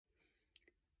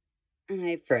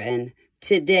Hi friend,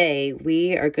 today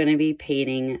we are going to be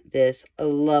painting this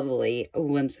lovely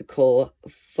whimsical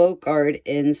folk art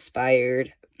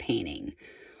inspired painting.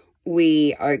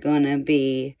 We are going to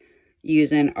be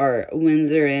using our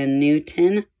Winsor &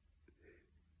 Newton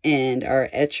and our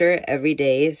Etcher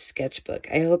Everyday Sketchbook.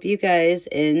 I hope you guys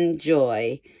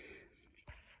enjoy.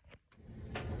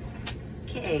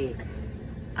 Okay,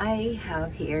 I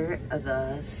have here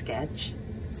the sketch.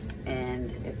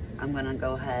 And I'm going to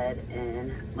go ahead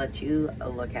and let you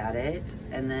look at it,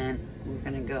 and then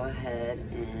we're going to go ahead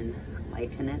and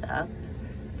lighten it up,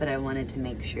 but I wanted to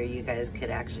make sure you guys could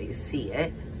actually see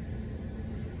it.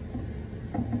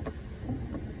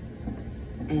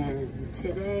 And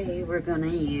today we're going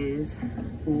to use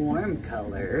warm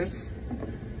colors,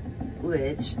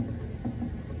 which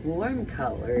warm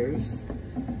colors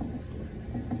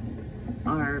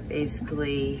are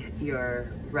basically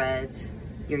your reds,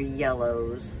 your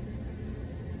yellows,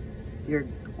 your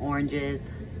oranges,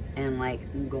 and like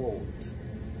golds.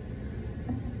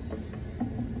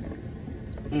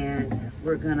 And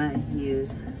we're gonna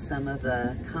use some of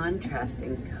the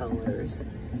contrasting colors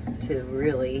to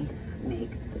really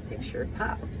make the picture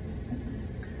pop.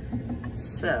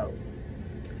 So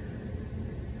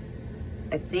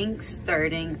I think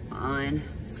starting on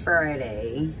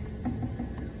Friday,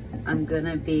 I'm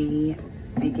gonna be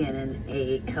beginning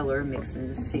a color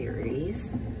mixing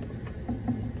series,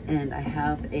 and I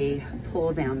have a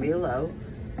pull down below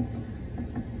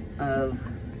of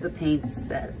the paints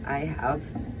that I have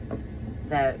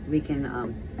that we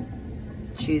can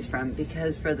choose from,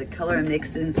 because for the color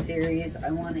mixing series I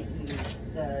want to use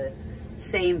the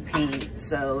same paint,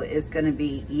 so it's going to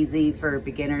be easy for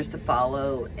beginners to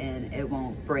follow and it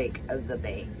won't break the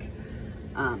bank.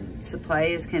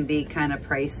 Supplies can be kind of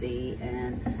pricey,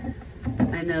 and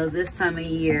I know this time of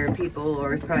year people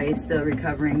are probably still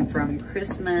recovering from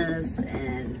Christmas,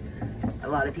 and a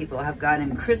lot of people have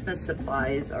gotten Christmas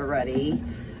supplies already.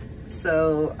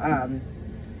 So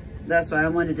that's why I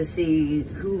wanted to see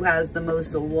who has the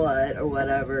most of what or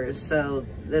whatever. So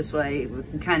this way we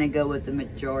can kind of go with the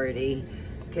majority,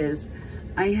 because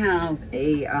I have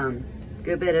a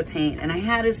good bit of paint, and I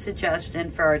had a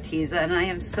suggestion for Arteza, and I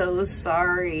am so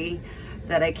sorry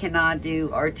that I cannot do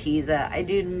Arteza. I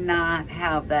do not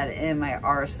have that in my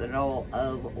arsenal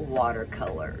of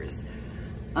watercolors.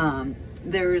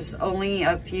 There's only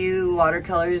a few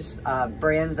watercolors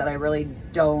brands that I really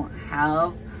don't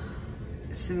have.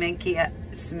 Sminky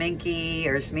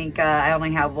or Sminka, I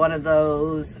only have one of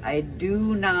those. I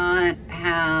do not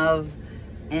have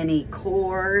any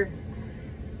Core,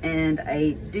 and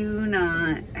I do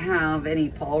not have any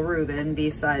Paul Rubin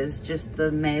besides just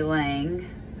the Mei-Lang.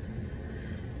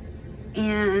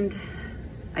 And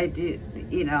I do,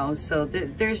 you know, so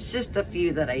there's just a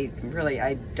few that I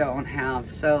don't have.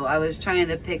 So I was trying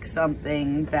to pick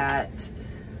something that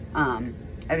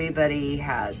everybody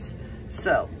has.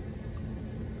 So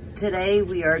today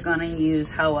we are going to use,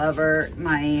 however,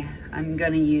 I'm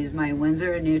going to use my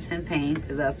Winsor & Newton paint,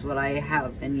 because that's what I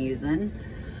have been using.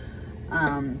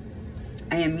 I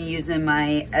am using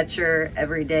my Etcher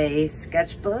Everyday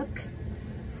Sketchbook.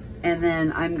 And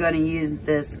then I'm going to use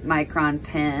this micron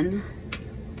pen.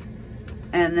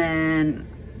 And then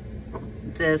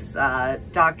this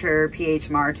Dr. P.H.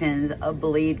 Martin's a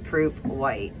bleed proof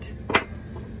white.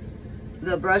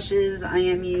 The brushes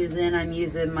I'm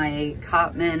using my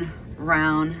Cotman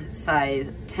round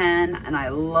size 10, and I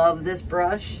love this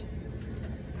brush.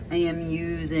 I am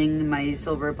using my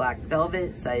silver black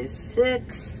velvet size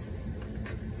 6.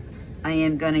 I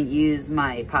am going to use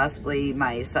possibly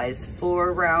my size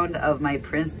 4 round of my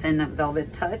Princeton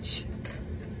Velvet Touch.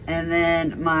 And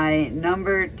then my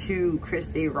number 2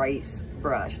 Christy Rice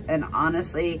brush. And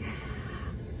honestly,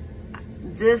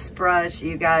 this brush,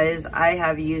 you guys, I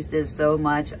have used it so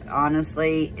much.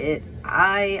 Honestly,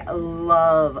 I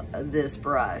love this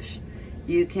brush.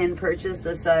 You can purchase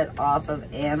the set off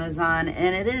of Amazon,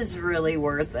 and it is really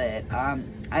worth it.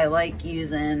 I like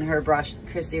using her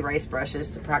Christy Rice brushes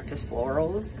to practice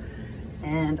florals,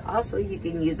 and also you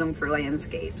can use them for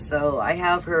landscape. So I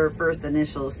have her first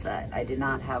initial set. I did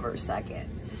not have her second.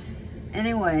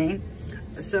 Anyway,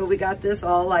 so we got this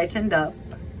all lightened up,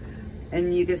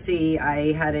 and you can see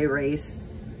I had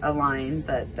erased a line,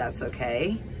 but that's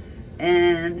okay.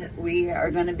 And we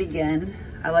are going to begin.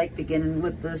 I like beginning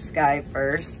with the sky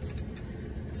first.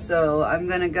 So I'm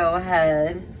going to go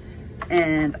ahead,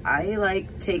 and I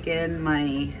like taking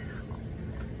my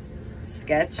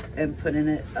sketch and putting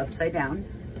it upside down,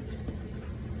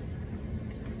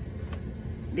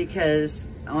 because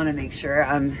I want to make sure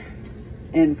I'm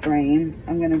in frame.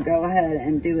 I'm going to go ahead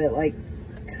and do it like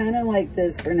kind of like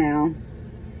this for now.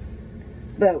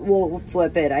 but we'll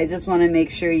flip it. I just want to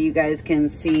make sure you guys can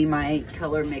see my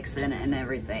color mixing and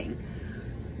everything.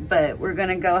 But we're going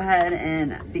to go ahead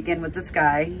and begin with the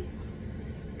sky.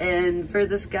 And for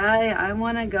the sky, I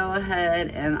want to go ahead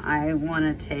and I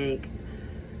want to take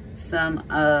some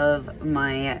of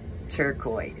my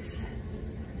turquoise.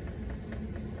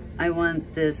 I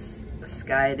want this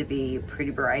sky to be pretty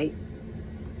bright.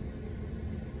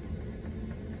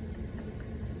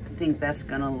 I think that's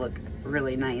going to look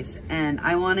really nice. And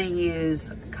I want to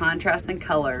use contrasting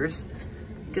colors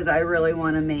because I really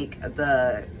want to make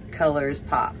the colors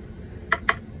pop.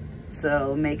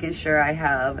 So making sure I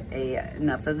have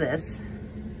enough of this.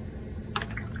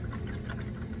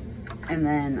 And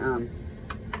then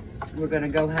we're going to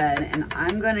go ahead and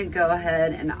I'm going to go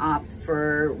ahead and opt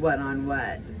for wet on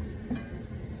wet.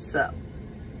 So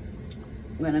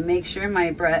I'm going to make sure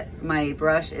my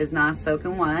brush is not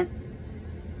soaking wet.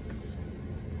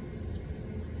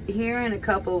 Here in a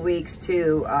couple weeks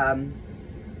too,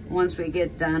 once we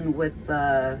get done with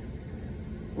the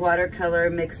watercolor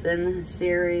mixing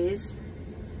series,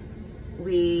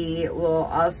 we will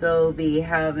also be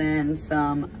having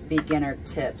some beginner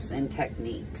tips and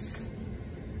techniques.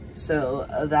 So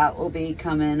that will be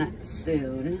coming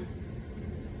soon.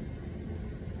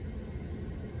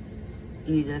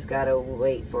 You just gotta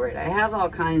wait for it. I have all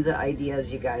kinds of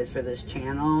ideas, you guys, for this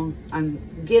channel.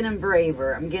 I'm getting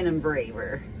braver.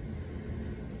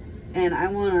 And I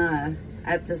wanna,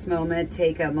 at this moment,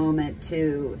 take a moment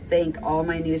to thank all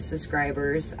my new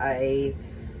subscribers. I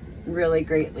really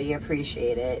greatly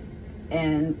appreciate it.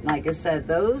 And like I said,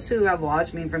 those who have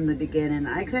watched me from the beginning,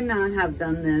 I could not have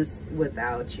done this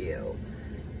without you.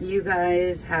 You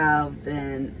guys have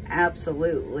been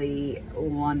absolutely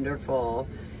wonderful.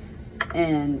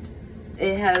 And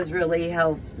it has really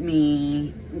helped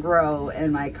me grow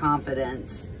in my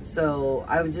confidence. So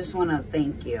I just want to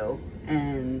thank you.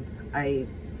 And I'm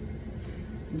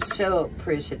so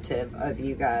appreciative of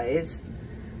you guys.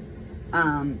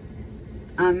 I'm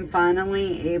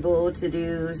finally able to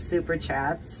do super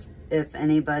chats if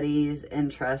anybody's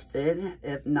interested.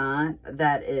 If not,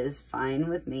 that is fine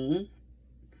with me.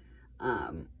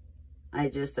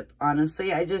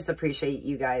 Honestly, I just appreciate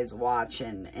you guys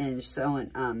watching and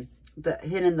showing,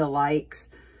 hitting the likes.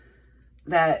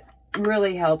 That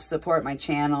really helps support my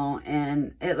channel,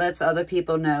 and it lets other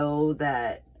people know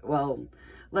that, well,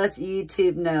 lets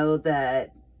YouTube know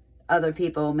that other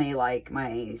people may like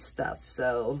my stuff.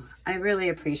 So I really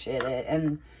appreciate it.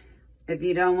 And if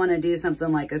you don't want to do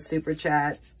something like a super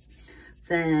chat,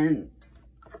 then,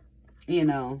 you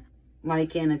know,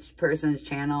 liking a person's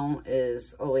channel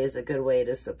is always a good way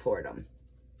to support them.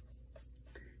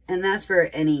 And that's for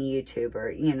any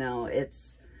YouTuber. You know,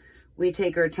 we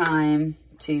take our time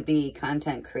to be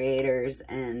content creators,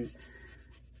 and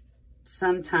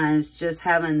sometimes just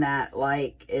having that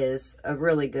like is a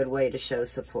really good way to show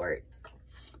support.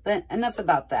 But enough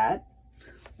about that.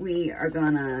 We are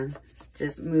gonna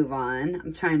just move on.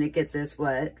 I'm trying to get this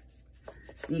wet.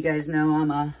 You guys know I'm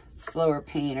a slower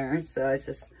painter, so I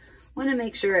just want to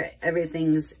make sure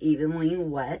everything's evenly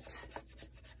wet.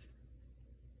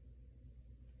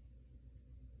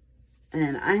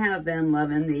 And I have been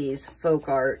loving these folk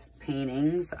art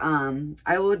paintings.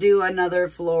 I will do another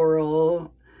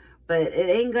floral, but it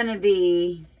ain't gonna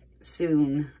be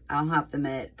soon, I'll have to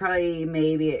admit. Probably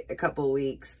maybe a couple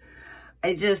weeks.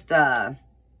 I just, I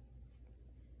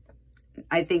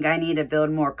think I need to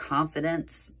build more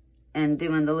confidence in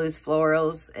doing the loose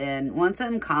florals. And once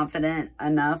I'm confident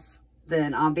enough,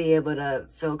 then I'll be able to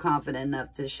feel confident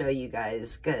enough to show you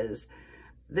guys, because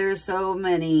there's so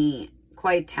many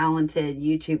quite talented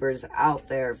YouTubers out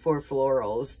there for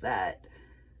florals that,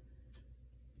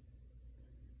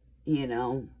 you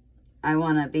know, I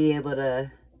want to be able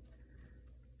to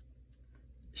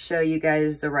show you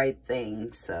guys the right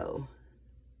thing. So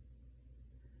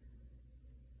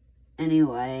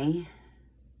anyway,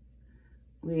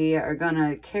 we are going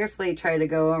to carefully try to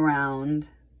go around.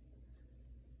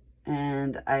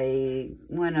 And I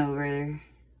went over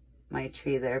my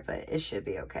tree there, but it should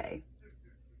be okay.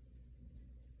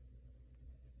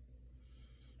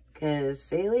 Because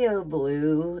Phthalo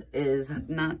Blue is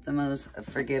not the most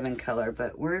forgiving color,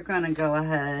 but we're going to go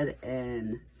ahead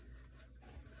and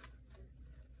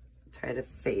try to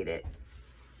fade it.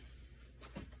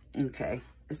 Okay,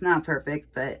 it's not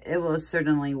perfect, but it will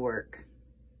certainly work.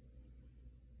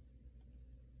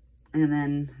 And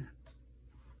then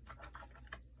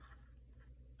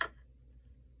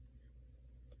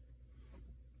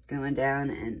going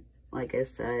down, and like I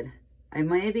said, I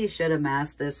maybe should have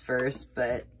masked this first,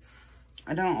 but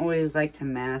I don't always like to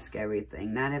mask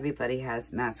everything. Not everybody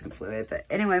has masking fluid. But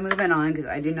anyway, moving on, because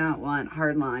I do not want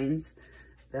hard lines.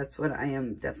 That's what I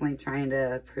am definitely trying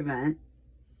to prevent.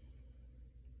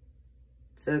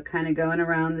 So kind of going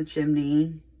around the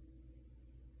chimney.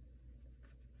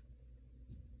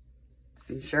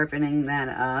 And sharpening that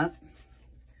up.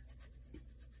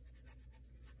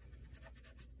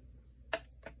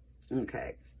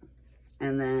 Okay.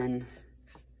 And then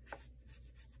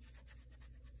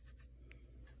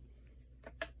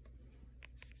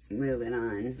moving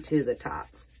on to the top.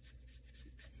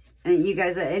 And you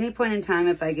guys, at any point in time,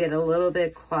 if I get a little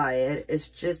bit quiet, it's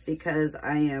just because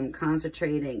I am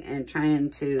concentrating and trying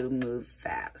to move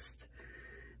fast.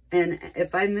 And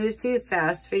if I move too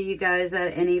fast for you guys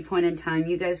at any point in time,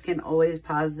 you guys can always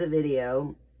pause the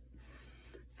video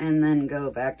and then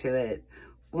go back to it.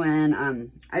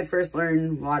 When I first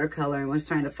learned watercolor and was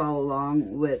trying to follow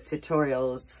along with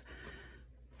tutorials,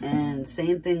 and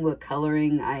same thing with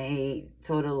coloring, I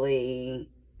totally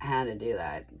had to do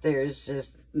that. There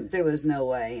was no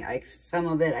way. Some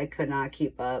of it I could not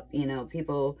keep up. You know,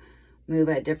 people move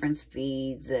at different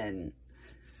speeds, and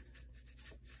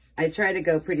I try to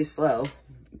go pretty slow,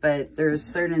 but there's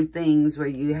certain things where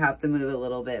you have to move a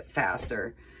little bit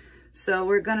faster. So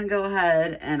we're going to go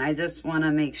ahead, and I just want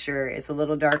to make sure it's a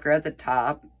little darker at the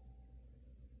top.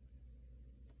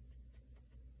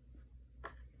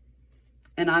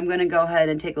 And I'm going to go ahead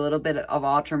and take a little bit of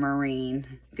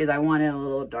ultramarine because I want it a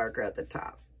little darker at the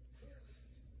top.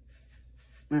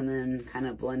 And then kind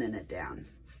of blending it down.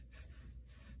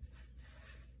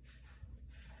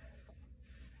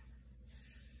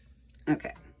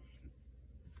 Okay.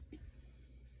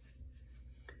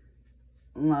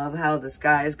 Love how the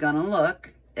sky is gonna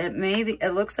look. It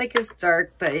looks like it's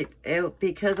dark, but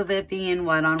because of it being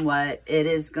wet on wet, it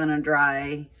is gonna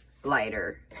dry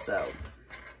lighter. So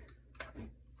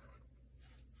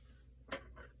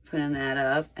putting that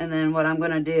up, and then what I'm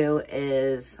gonna do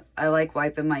is I like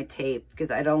wiping my tape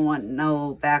because I don't want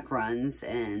no back runs,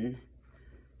 and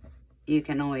you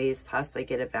can always possibly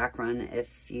get a back run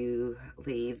if you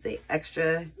leave the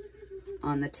extra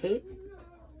on the tape.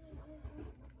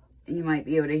 You might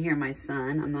be able to hear my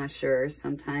son. I'm not sure.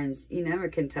 Sometimes you never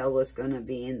can tell what's going to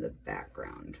be in the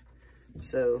background.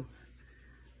 So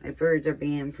my birds are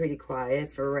being pretty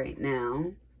quiet for right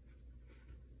now.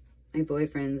 My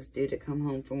boyfriend's due to come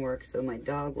home from work, so my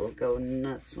dog will go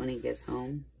nuts when he gets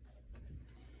home.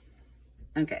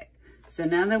 Okay, so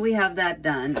now that we have that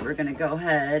done, we're going to go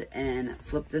ahead and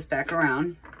flip this back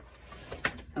around.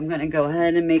 I'm going to go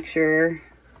ahead and make sure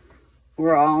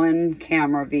we're all in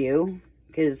camera view,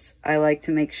 because I like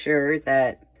to make sure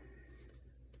that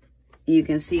you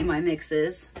can see my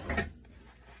mixes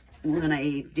when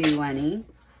I do any.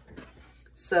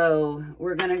 So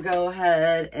we're going to go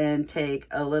ahead and take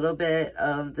a little bit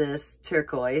of this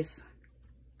turquoise,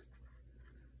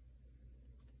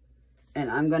 and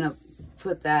I'm going to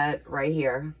put that right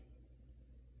here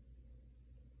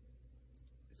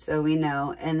so we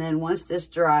know. And then once this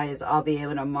dries, I'll be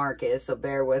able to mark it, so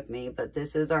bear with me. But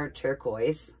this is our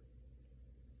turquoise.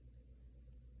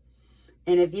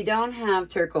 And if you don't have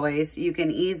turquoise, you can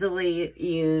easily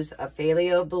use a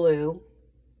phthalo blue,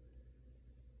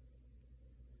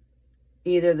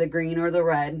 either the green or the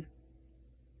red,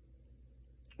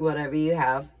 whatever you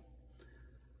have.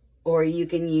 Or you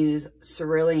can use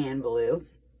cerulean blue,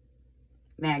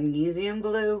 magnesium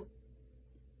blue,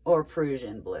 or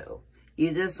Prussian blue.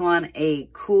 You just want a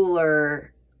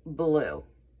cooler blue.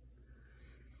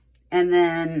 And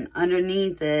then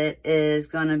underneath it is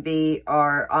going to be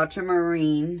our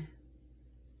ultramarine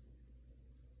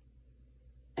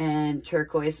and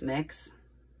turquoise mix.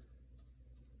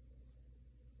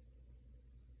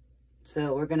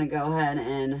 So we're going to go ahead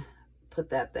and put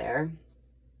that there.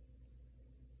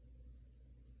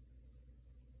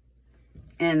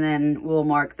 And then we'll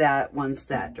mark that once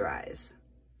that dries.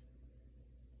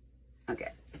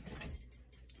 Okay.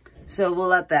 So we'll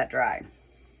let that dry.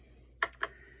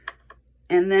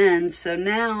 And then, so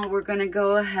now we're going to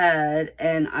go ahead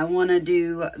and I want to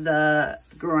do the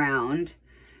ground.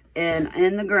 And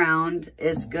in the ground,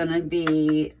 it's going to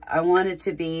be, I want it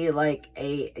to be like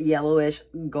a yellowish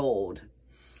gold.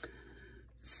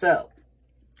 So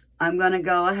I'm going to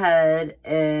go ahead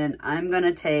and I'm going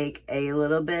to take a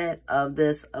little bit of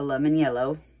this lemon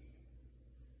yellow.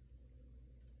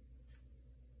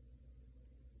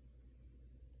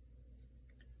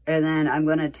 And then I'm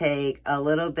going to take a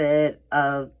little bit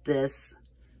of this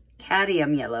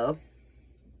cadmium yellow.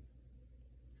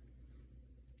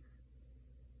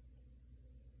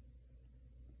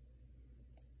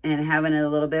 And having it a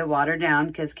little bit watered down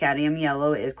because cadmium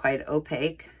yellow is quite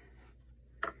opaque.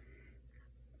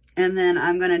 And then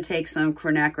I'm going to take some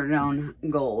quinacridone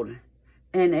gold.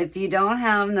 And if you don't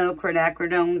have no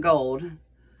quinacridone gold,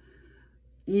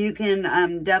 you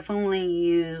can definitely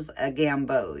use a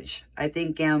gamboge. I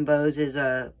think gamboge is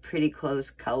a pretty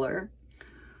close color.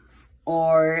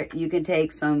 Or you can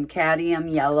take some cadmium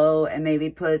yellow and maybe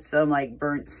put some like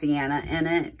burnt sienna in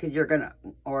it, because you're gonna,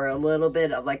 or a little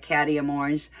bit of like cadmium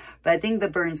orange. But I think the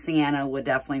burnt sienna would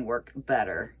definitely work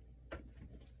better.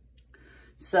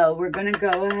 So we're gonna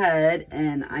go ahead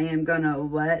and I am gonna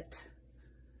wet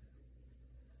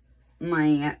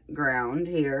my ground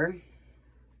here.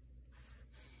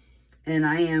 And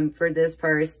I am, for this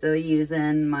part, still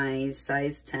using my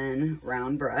size 10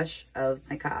 round brush of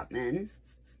my Cotman.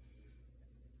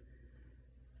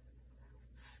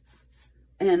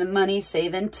 And a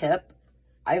money-saving tip,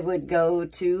 I would go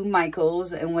to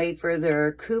Michael's and wait for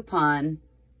their coupon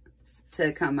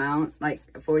to come out, like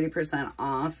 40%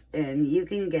 off. And you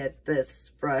can get this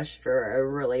brush for a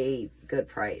really good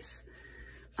price.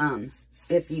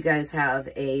 If you guys have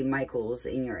a Michael's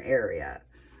in your area.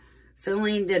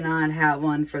 Filling did not have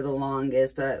one for the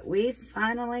longest, but we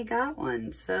finally got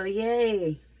one. So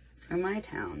yay for my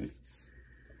town.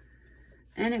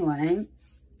 Anyway,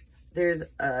 there's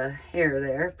a hair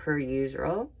there per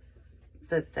usual,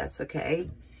 but that's okay.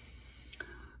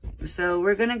 So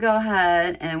we're gonna go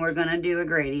ahead and we're gonna do a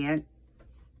gradient.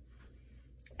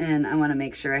 And I wanna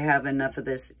make sure I have enough of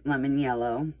this lemon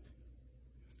yellow.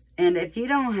 And if you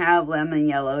don't have lemon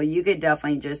yellow, you could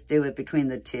definitely just do it between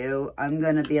the two. I'm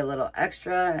gonna be a little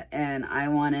extra and I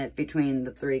want it between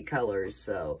the 3 colors.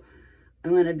 So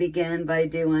I'm gonna begin by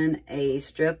doing a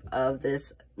strip of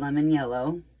this lemon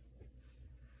yellow.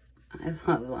 I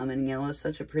love lemon yellow. It's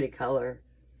such a pretty color.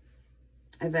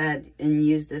 I've had and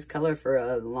used this color for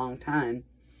a long time.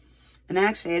 And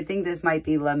actually, I think this might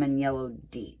be lemon yellow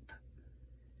deep.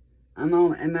 As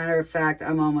a matter of fact,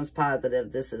 I'm almost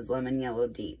positive this is lemon yellow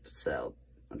deep. So,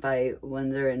 by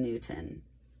Winsor & Newton.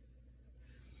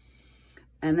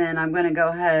 And then I'm going to go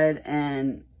ahead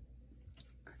and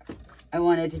I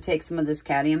wanted to take some of this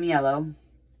cadmium yellow.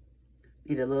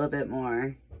 Need a little bit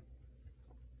more.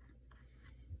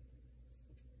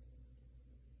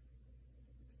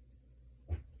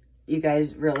 You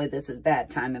guys, really, this is bad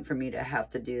timing for me to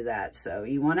have to do that. So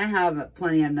you want to have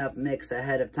plenty enough mix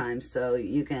ahead of time so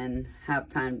you can have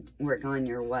time to work on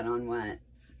your wet on wet.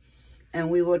 And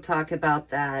we will talk about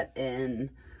that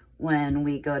when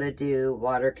we go to do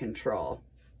water control.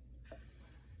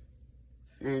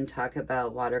 And talk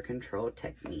about water control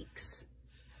techniques.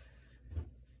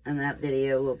 And that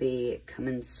video will be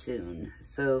coming soon.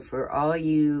 So for all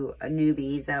you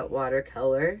newbies at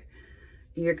watercolor,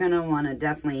 you're going to want to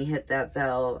definitely hit that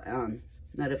bell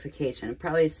notification.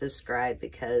 Probably subscribe,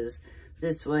 because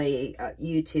this way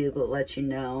YouTube will let you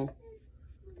know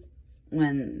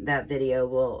when that video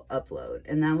will upload.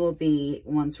 And that will be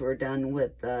once we're done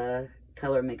with the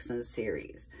color mixing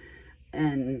series.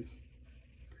 And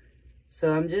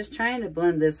so I'm just trying to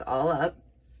blend this all up.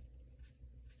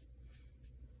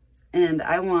 And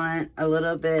I want a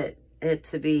little bit it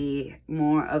to be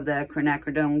more of the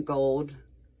quinacridone gold.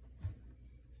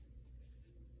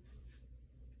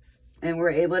 And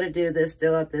we're able to do this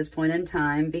still at this point in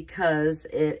time because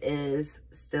it is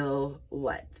still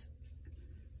wet.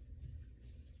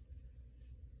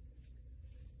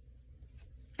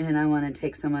 And I want to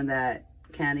take some of that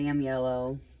cadmium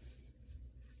yellow,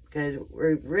 because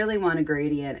we really want a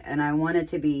gradient, and I want it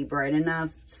to be bright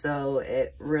enough so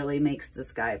it really makes the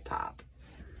sky pop.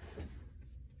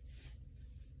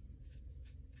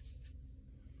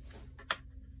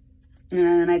 And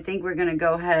then I think we're going to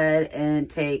go ahead and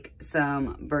take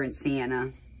some burnt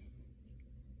sienna,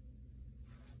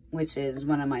 which is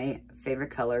one of my favorite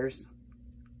colors.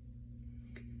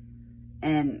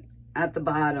 And at the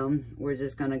bottom, we're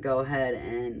just going to go ahead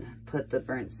and put the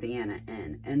burnt sienna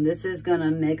in. And this is going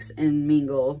to mix and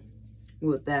mingle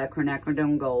with that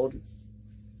quinacridone gold.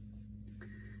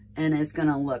 And it's going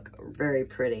to look very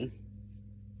pretty.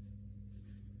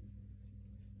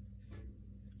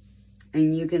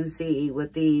 And you can see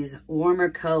with these warmer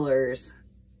colors,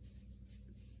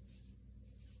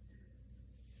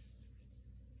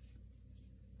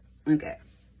 okay,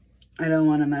 I don't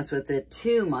want to mess with it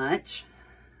too much,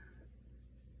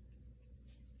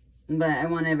 but I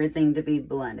want everything to be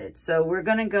blended. So we're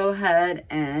going to go ahead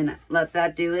and let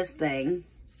that do its thing.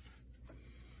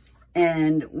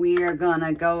 And we are going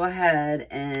to go ahead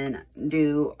and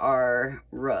do our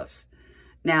roofs.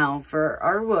 Now, for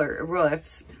our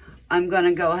roofs, I'm going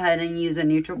to go ahead and use a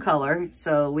neutral color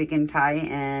so we can tie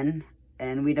in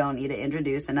and we don't need to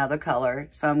introduce another color.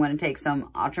 So I'm going to take some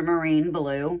ultramarine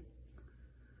blue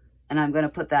and I'm going to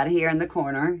put that here in the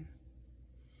corner.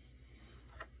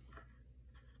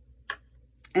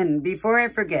 And before I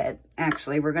forget,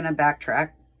 actually, we're going to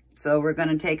backtrack. So we're going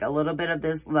to take a little bit of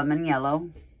this lemon yellow.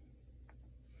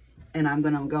 And I'm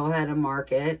going to go ahead and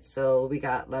mark it. So we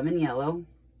got lemon yellow.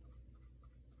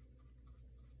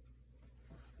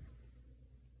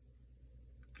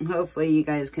 Hopefully you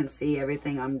guys can see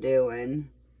everything I'm doing.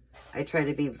 I try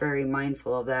to be very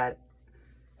mindful of that.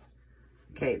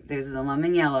 Okay, there's the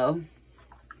lemon yellow.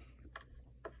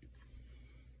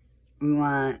 We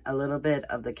want a little bit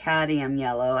of the cadmium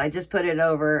yellow. I just put it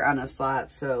over on a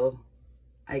slot so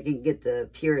I can get the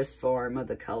purest form of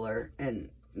the color and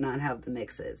not have the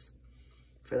mixes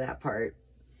for that part.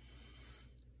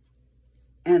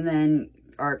 And then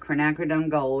our quinacridone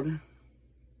gold.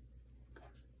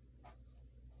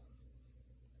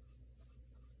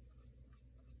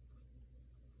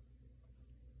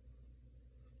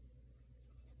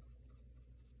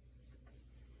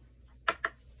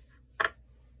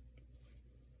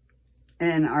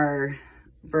 And our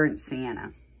burnt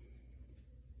sienna.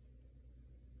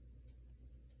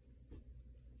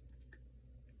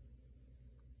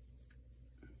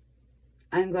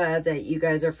 I'm glad that you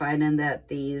guys are finding that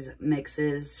these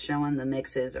mixes, showing the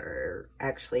mixes are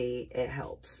actually, it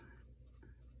helps.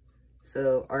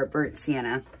 So our burnt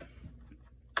sienna.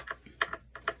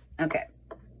 Okay.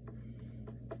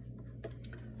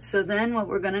 So then what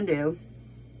we're gonna do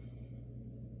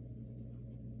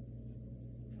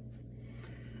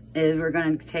is we're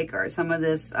going to take some of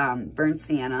this burnt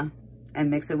sienna and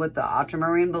mix it with the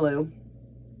ultramarine blue.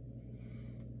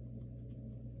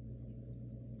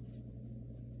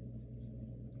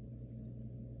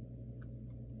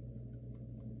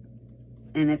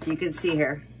 And if you can see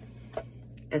here,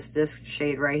 it's this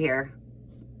shade right here.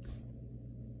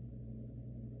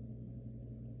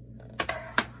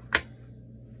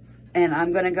 And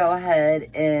I'm going to go ahead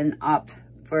and opt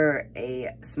for a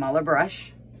smaller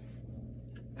brush.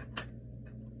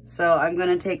 So I'm going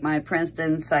to take my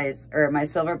Princeton size, or my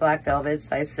Silver Black Velvet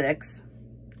size 6.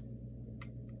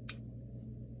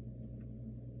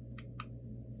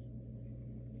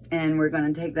 And we're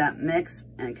going to take that mix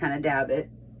and kind of dab it.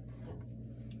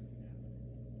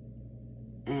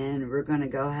 And we're going to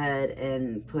go ahead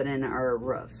and put in our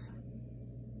roofs.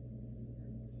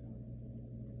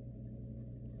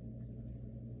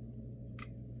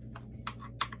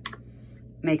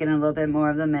 Making a little bit more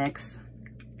of the mix.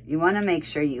 You want to make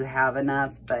sure you have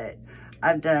enough, but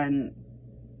I've done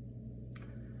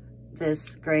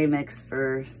this gray mix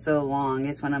for so long.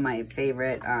 It's one of my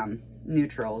favorite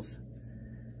neutrals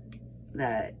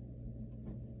that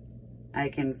I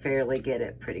can fairly get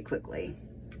it pretty quickly.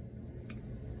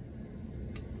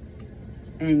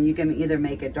 And you can either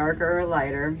make it darker or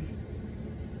lighter.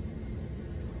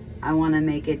 I want to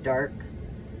make it dark.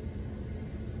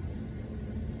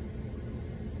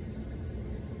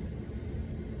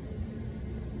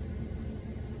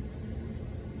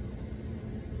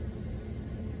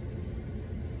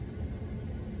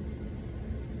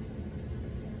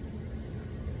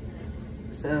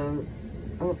 So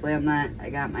hopefully I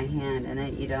got my hand in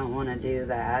it. You don't want to do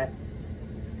that.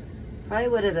 Probably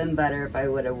would have been better if I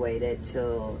would have waited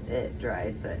till it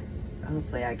dried, but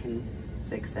hopefully I can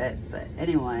fix it. But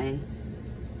anyway,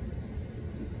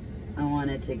 I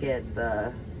wanted to get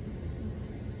the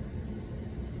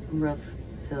roof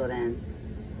filled in.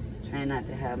 Trying not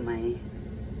to have my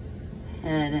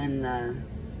head in the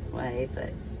way,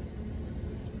 but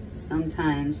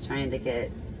sometimes trying to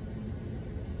get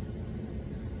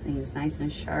things nice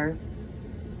and sharp.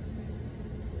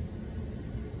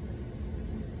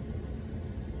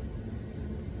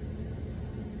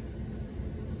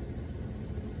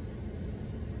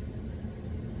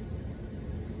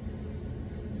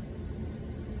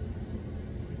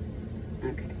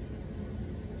 Okay.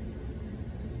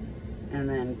 And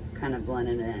then kind of blend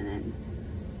it in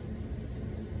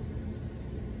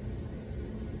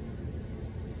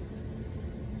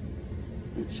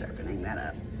and sharpening that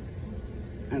up.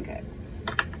 Okay.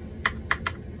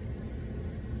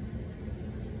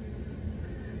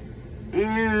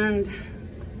 And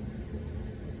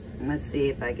let's see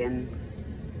if I can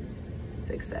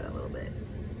fix that a little bit.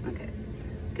 Okay,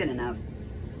 good enough.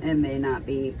 It may not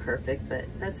be perfect, but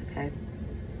that's okay.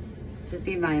 Just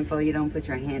be mindful you don't put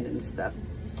your hand in stuff.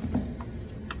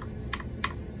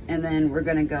 And then we're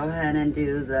gonna go ahead and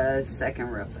do the second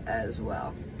roof as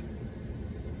well.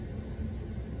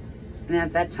 And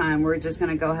at that time, we're just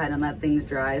gonna go ahead and let things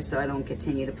dry so I don't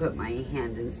continue to put my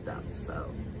hand in stuff. So,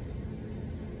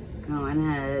 going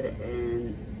ahead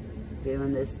and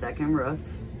doing this second roof.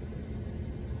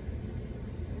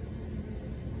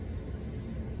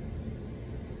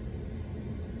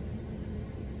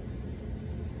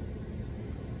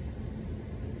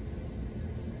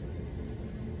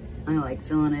 I like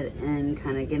filling it in,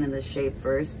 kind of getting the shape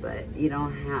first, but you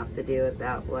don't have to do it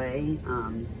that way.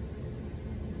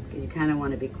 You kind of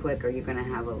want to be quick or you're going to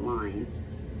have a line.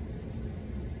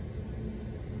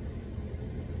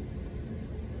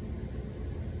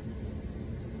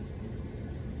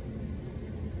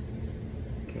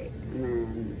 Okay, and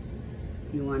then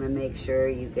you want to make sure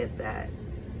you get that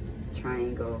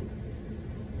triangle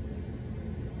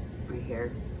right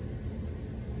here.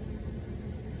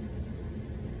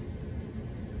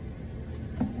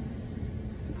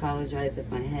 Apologize if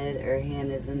my head or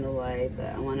hand is in the way, but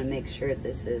I want to make sure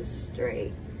this is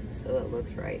straight so it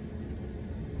looks right.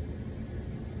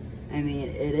 I mean,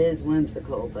 it is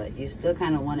whimsical, but you still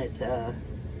kind of want it to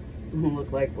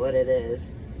look like what it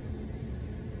is.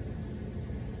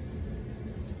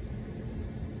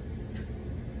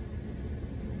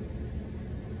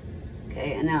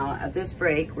 Okay, and now at this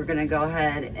break, we're gonna go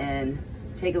ahead and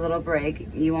take a little break.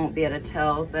 You won't be able to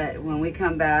tell, but when we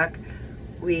come back,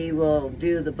 we will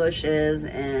do the bushes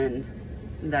and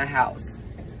the house.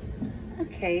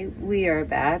 Okay, we are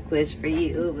back, which for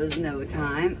you it was no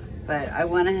time, but I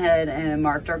went ahead and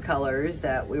marked our colors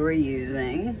that we were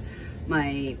using.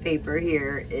 My paper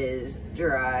here is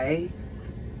dry.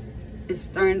 It's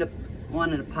starting to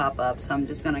want to pop up, so I'm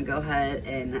just gonna go ahead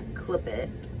and clip it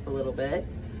a little bit.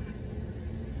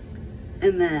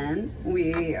 And then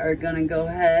we are gonna go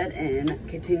ahead and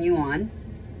continue on.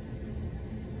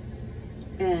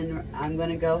 And I'm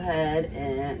gonna go ahead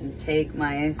and take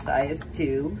my size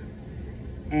 2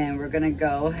 and we're gonna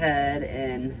go ahead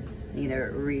and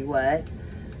re-wet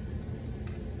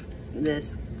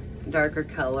this darker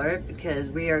color because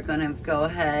we are gonna go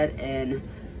ahead and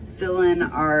fill in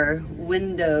our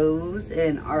windows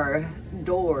and our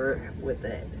door with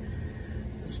it.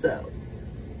 So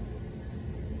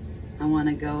I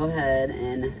wanna go ahead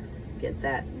and get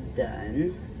that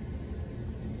done.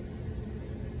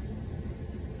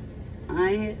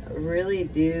 I really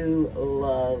do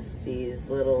love these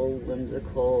little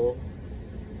whimsical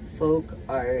folk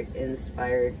art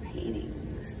inspired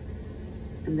paintings.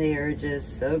 And they are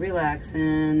just so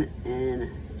relaxing and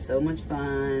so much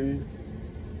fun.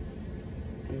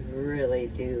 I really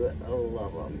do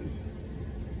love them.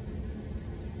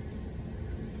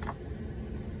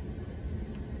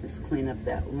 Let's clean up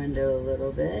that window a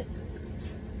little bit.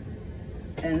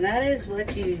 And that is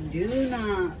what you do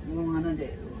not want to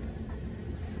do.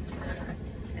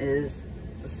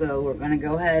 So we're going to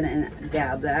go ahead and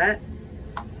dab that,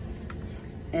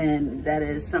 and that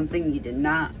is something we did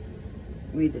not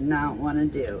want to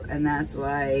do, and that's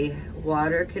why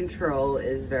water control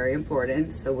is very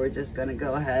important. So we're just going to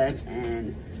go ahead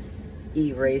and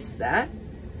erase that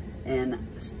and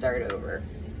start over.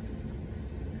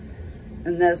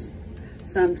 And that's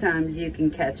sometimes you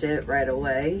can catch it right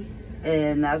away,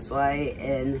 and that's why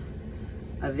in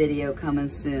a video coming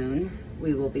soon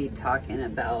we will be talking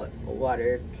about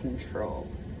water control.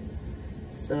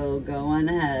 So go on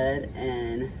ahead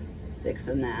and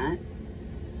fixing that.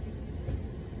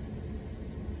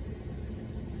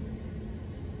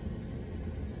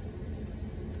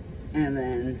 And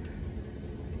then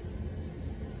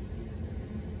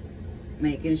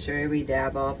making sure we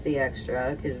dab off the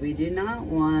extra because we do not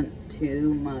want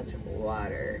too much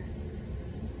water.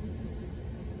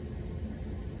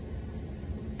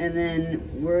 And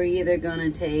then we're either gonna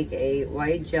take a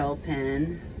white gel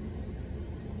pen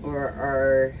or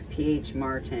our PH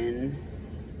Martin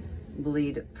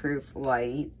bleed proof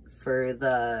white for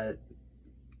the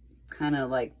kind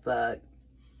of like the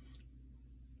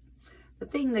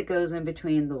thing that goes in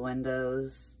between the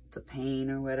windows, the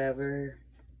pane or whatever.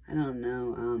 I don't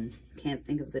know, can't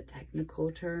think of the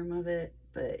technical term of it,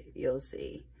 but you'll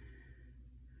see.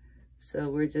 So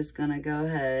we're just gonna go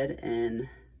ahead and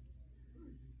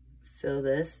fill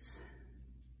this.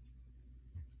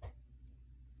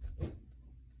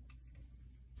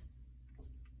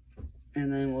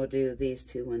 And then we'll do these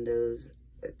 2 windows,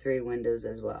 3 windows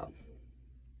as well.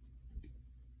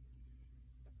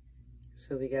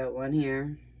 So we got one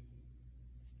here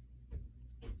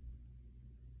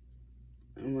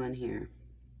and one here.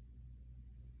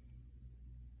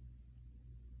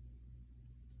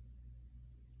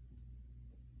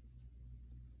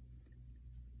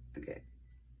 Okay.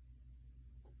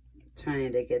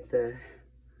 Trying to get the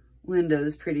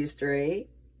windows pretty straight.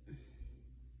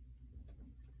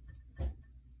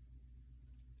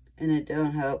 And it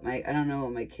don't help I don't know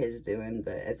what my kid's doing,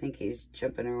 but I think he's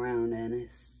jumping around and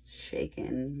is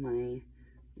shaking my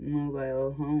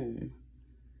mobile home.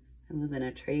 I live in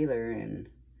a trailer and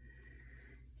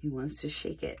he wants to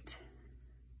shake it.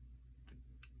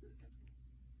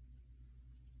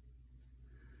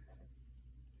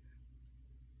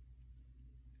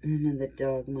 And the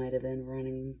dog might have been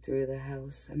running through the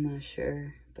house. I'm not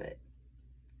sure, but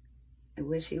I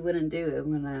wish he wouldn't do it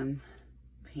when I'm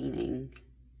painting.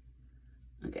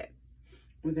 Okay,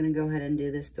 we're gonna go ahead and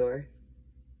do this door.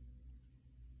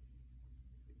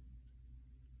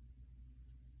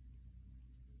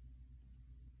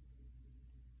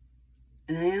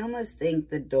 And I almost think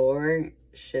the door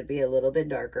should be a little bit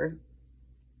darker.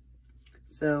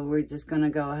 So we're just gonna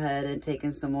go ahead and take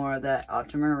in some more of that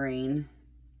ultramarine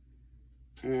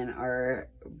and our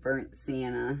burnt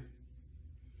sienna.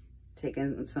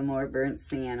 Taking some more burnt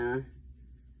sienna.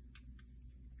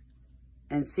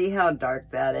 And see how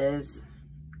dark that is?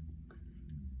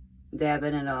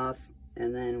 Dabbing it off,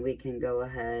 and then we can go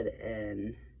ahead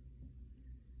and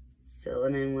fill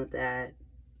it in with that.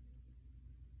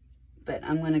 But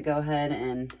I'm gonna go ahead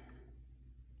and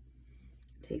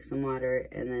take some water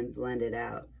and then blend it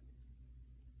out.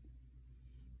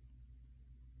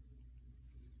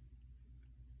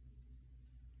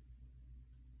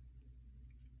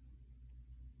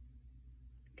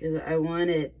 Because I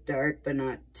want it dark, but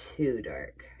not too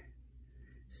dark.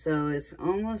 So it's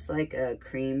almost like a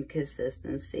cream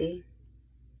consistency.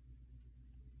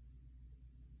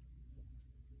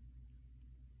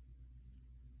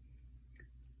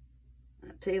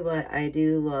 I'll tell you what, I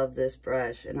do love this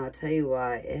brush, and I'll tell you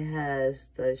why. It has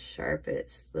the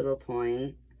sharpest little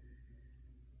point,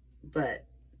 but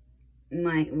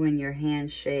when your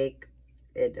hands shake,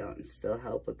 it don't still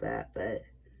help with that, but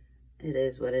it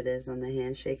is what it is on the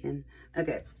hand shaking.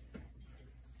 Okay,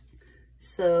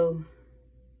 so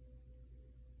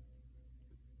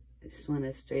I just want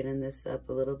to straighten this up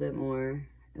a little bit more.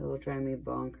 It will drive me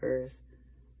bonkers.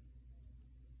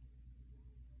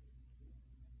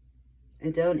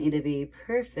 It don't need to be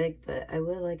perfect, but I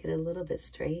would like it a little bit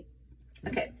straight.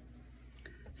 Okay,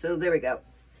 so there we go.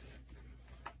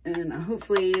 And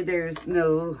hopefully there's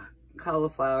no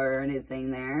cauliflower or anything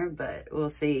there, but we'll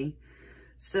see.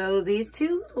 So these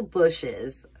two little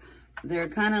bushes, they're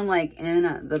kind of like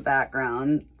in the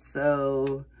background.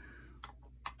 So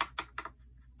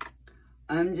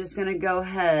I'm just gonna go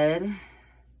ahead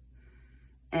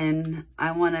and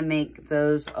I wanna make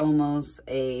those almost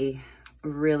a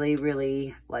really,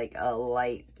 really like a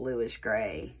light bluish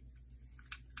gray.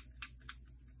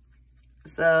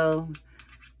 So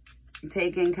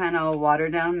taking kind of a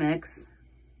watered down mix.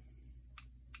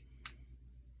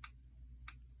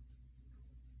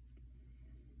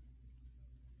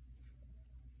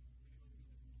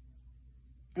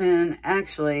 And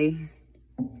actually,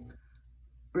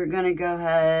 we're gonna go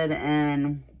ahead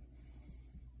and,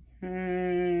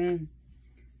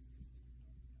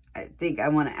 I think I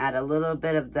wanna add a little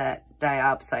bit of that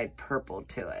diopside purple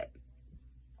to it.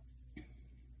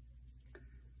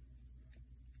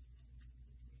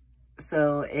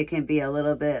 So it can be a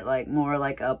little bit like more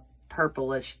like a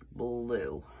purplish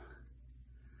blue.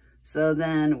 So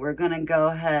then we're gonna go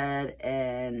ahead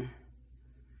and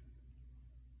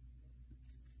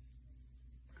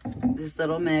this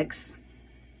little mix.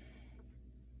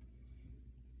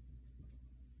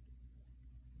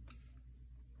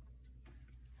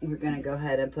 We're gonna go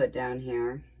ahead and put down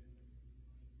here.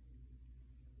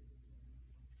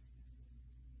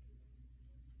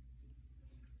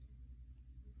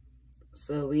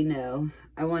 So we know,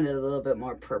 I wanted a little bit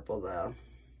more purple though.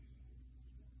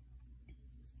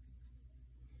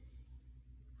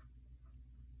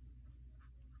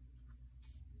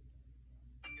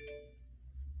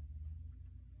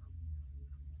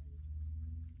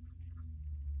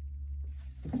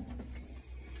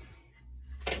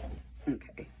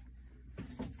 Okay,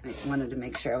 I wanted to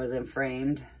make sure I wasn't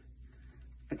framed.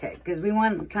 Okay, because we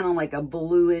want kind of like a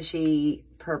bluishy,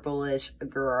 purplish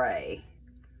gray.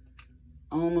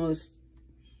 Almost,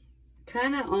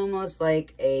 kind of almost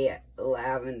like a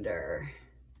lavender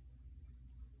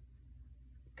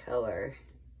color.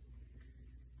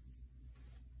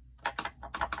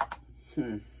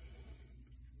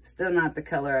 Still not the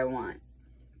color I want.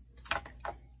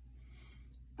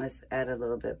 Let's add a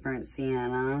little bit burnt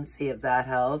sienna, see if that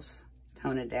helps.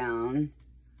 Tone it down.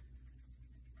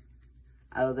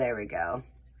 Oh, there we go.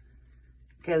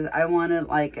 Because I wanted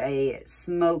like a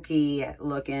smoky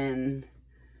looking,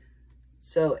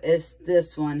 so it's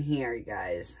this one here, you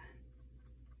guys.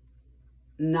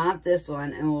 Not this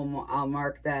one, and I'll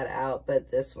mark that out,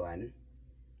 but this one.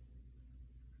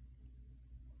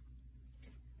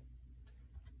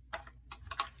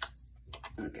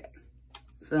 Okay,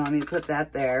 so let me put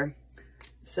that there.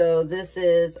 So this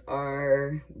is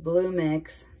our blue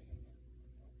mix.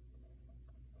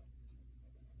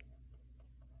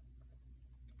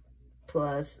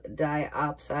 Plus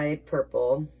diopside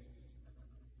purple.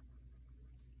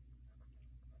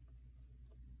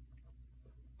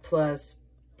 plus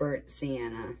burnt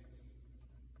sienna.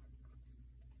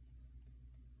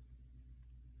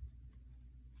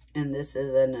 And this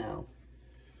is a no.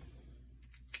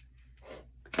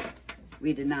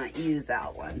 We did not use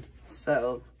that one.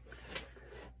 So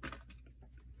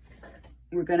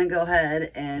we're gonna go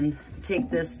ahead and take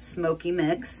this smoky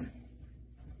mix,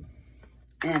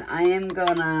 and I am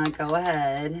gonna go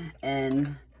ahead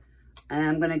and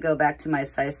I'm gonna go back to my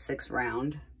size 6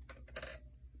 round.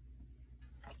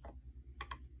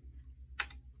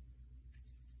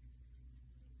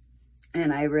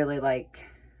 And I really like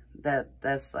that.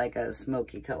 That's like a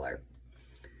smoky color.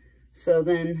 So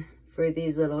then for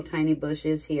these little tiny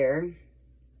bushes here,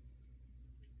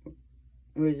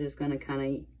 we're just gonna kind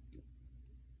of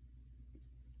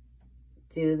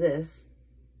do this.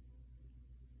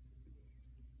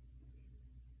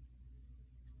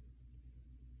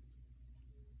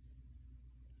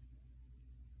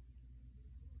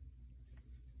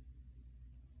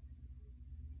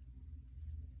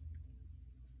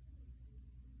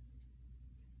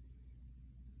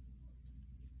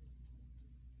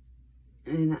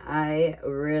 And I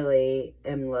really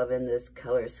am loving this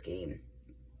color scheme.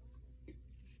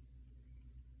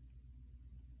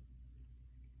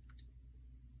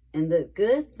 And the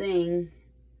good thing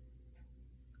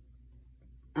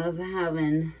of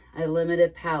having a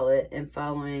limited palette and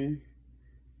following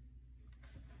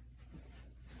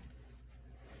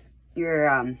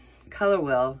your color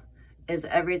wheel is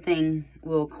everything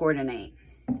will coordinate.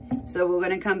 So we're going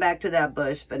to come back to that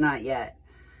bush, but not yet.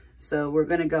 So we're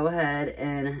going to go ahead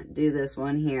and do this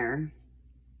one here.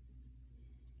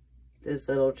 This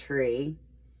little tree.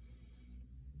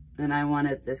 And I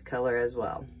wanted this color as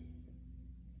well.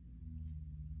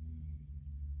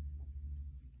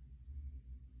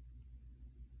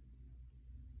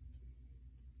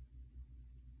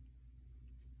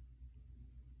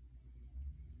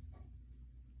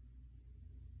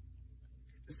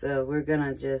 So we're going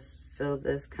to just fill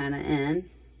this kind of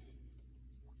in.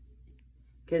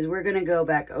 Because we're going to go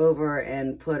back over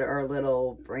and put our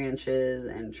little branches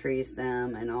and tree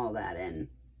stem and all that in.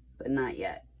 But not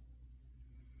yet.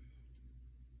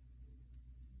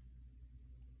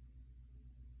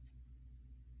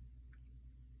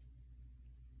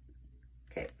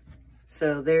 Okay.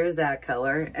 So there's that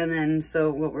color. And then,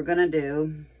 so what we're going to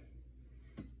do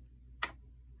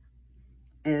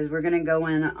is we're going to go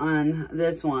in on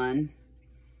this one.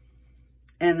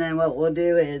 And then what we'll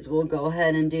do is we'll go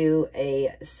ahead and do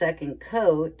a second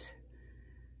coat,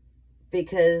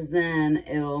 because then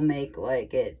it'll make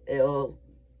it'll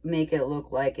make it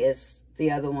look like the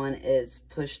other one is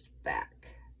pushed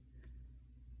back.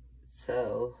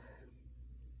 So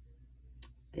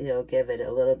it'll give it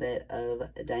a little bit of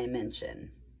a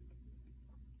dimension.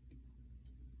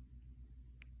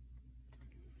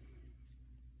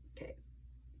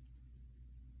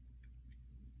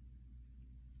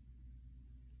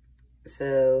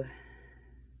 So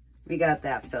we got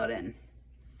that filled in.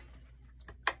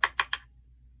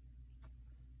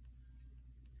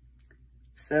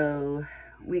 So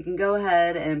we can go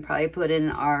ahead and probably put in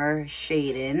our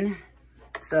shading.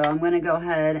 So I'm going to go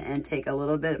ahead and take a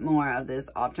little bit more of this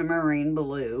ultramarine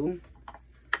blue.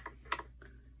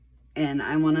 And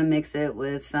I want to mix it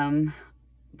with some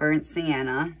burnt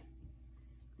sienna.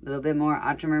 A little bit more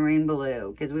ultramarine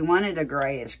blue, because we wanted a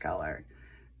grayish color.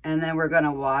 And then we're going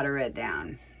to water it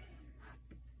down.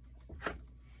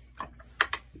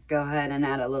 Go ahead and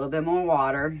add a little bit more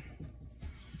water.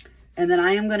 And then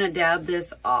I am going to dab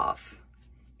this off,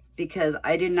 because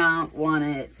I do not want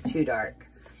it too dark.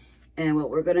 And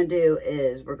what we're going to do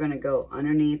is we're going to go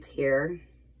underneath here,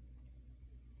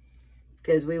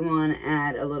 because we want to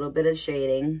add a little bit of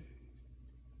shading.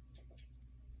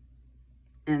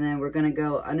 And then we're going to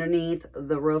go underneath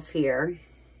the roof here.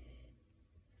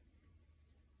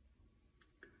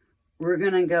 We're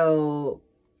going to go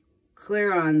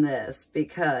clear on this,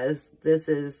 because this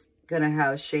is going to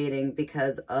have shading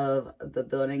because of the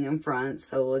building in front.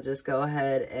 So we'll just go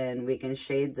ahead and we can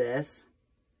shade this.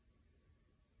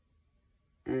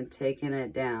 And taking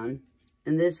it down.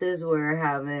 And this is where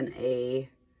having a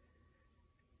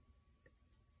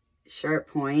sharp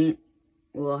point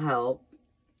will help.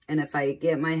 And if I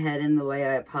get my head in the way,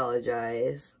 I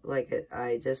apologize.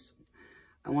 I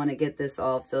want to get this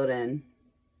all filled in.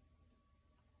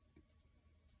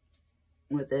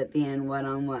 With it being wet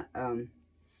on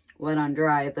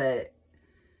dry, but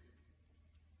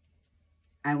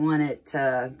I want it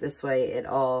to, this way it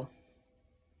all,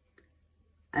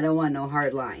 I don't want no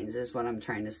hard lines is what I'm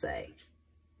trying to say.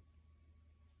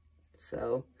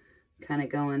 So kind of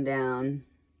going down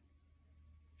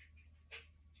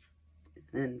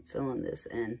and filling this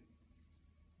in.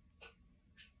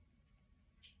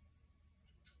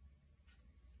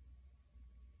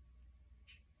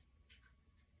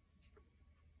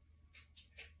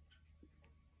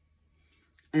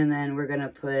 And then we're gonna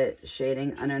put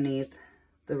shading underneath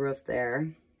the roof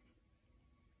there.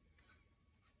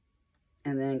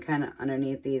 And then kind of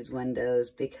underneath these windows,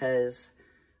 because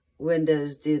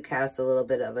windows do cast a little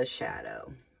bit of a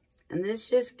shadow. And this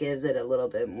just gives it a little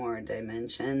bit more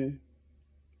dimension.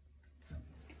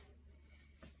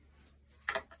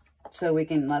 So we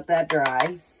can let that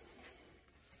dry.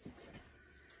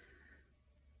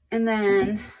 And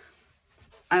then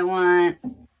I want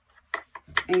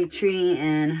a tree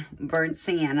in burnt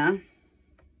sienna.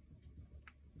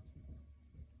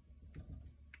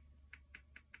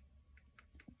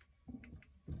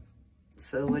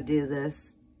 So we'll do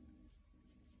this.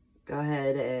 Go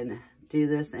ahead and do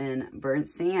this in burnt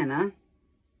sienna.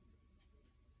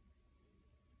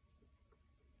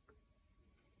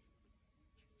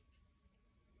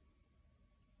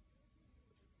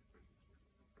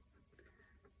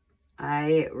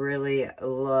 I really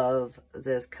love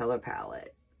this color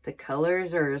palette. The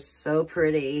colors are so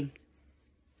pretty.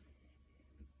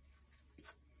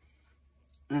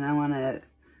 And I want to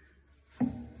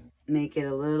make it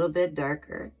a little bit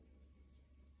darker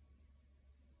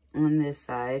on this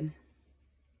side.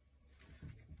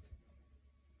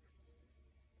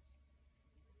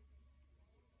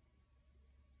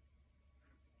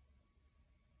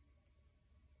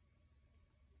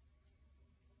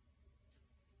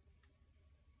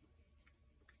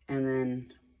 And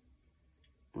then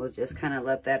we'll just kind of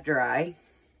let that dry.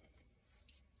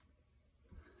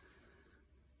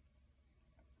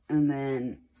 And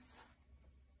then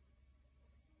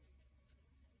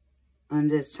I'm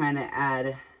just trying to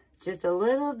add just a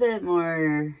little bit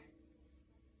more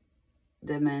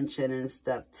dimension and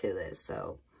stuff to this.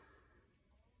 So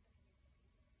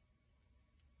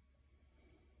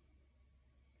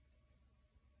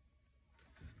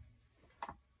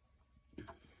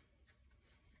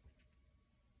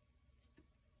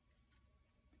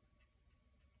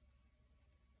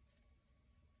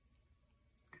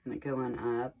kind of going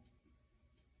up.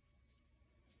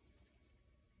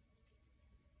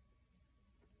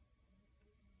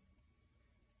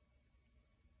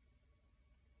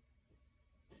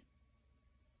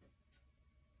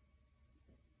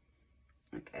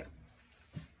 Okay,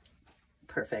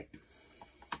 perfect.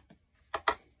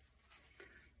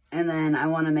 And then I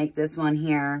want to make this one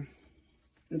here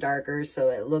darker so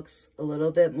it looks a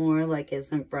little bit more like it's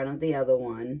in front of the other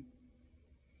one.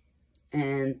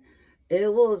 And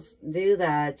it will do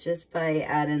that just by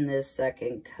adding this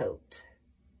second coat.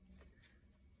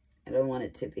 I don't want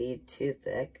it to be too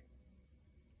thick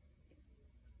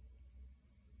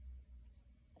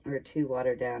or too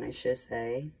watered down, I should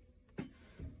say.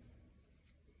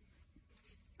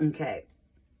 Okay,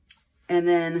 and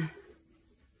then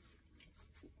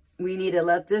we need to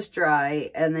let this dry,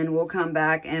 and then we'll come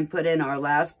back and put in our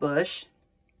last bush.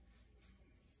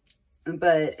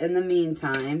 But in the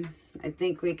meantime, I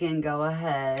think we can go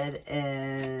ahead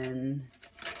and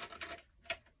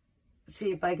see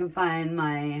if I can find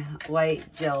my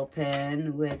white gel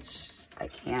pen, which I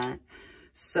can't.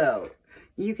 So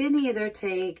you can either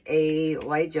take a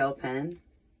white gel pen,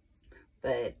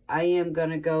 but I am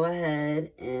going to go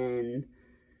ahead and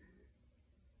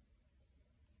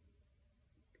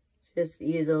just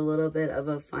use a little bit of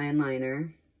a fine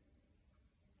liner.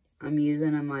 I'm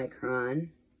using a micron.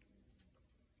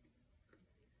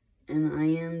 And I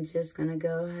am just going to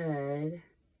go ahead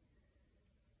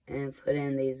and put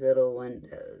in these little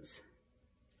windows.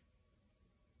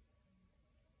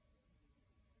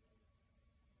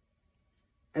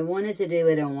 I wanted to do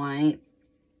it in white.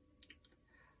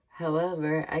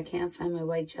 However, I can't find my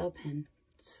white gel pen,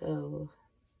 so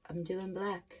I'm doing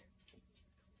black.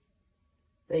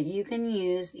 But you can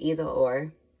use either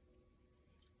or.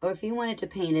 Or if you wanted to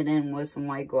paint it in with some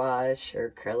white gouache or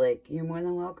acrylic, you're more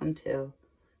than welcome to.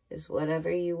 It's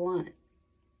whatever you want.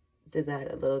 Did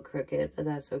that a little crooked, but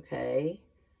that's okay.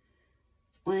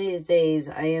 One of these days,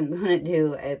 I am going to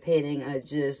do a painting of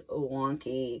just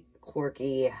wonky,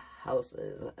 quirky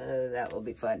houses. That will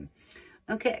be fun.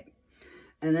 Okay.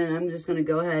 And then I'm just going to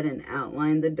go ahead and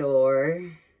outline the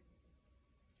door.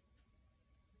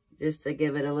 Just to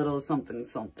give it a little something,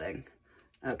 something.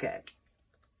 Okay.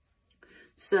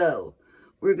 So,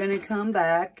 we're going to come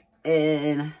back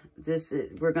and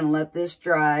we're going to let this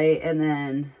dry. And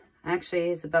then, actually,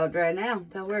 it's about dry now.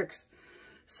 That works.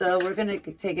 So, we're going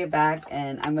to take it back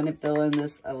and I'm going to fill in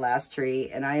this last tree.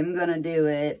 And I am going to do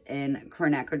it in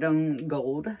quinacridone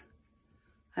gold.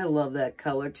 I love that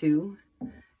color too.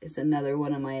 It's another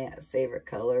one of my favorite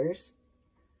colors.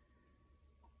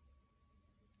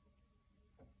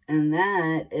 And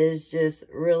that is just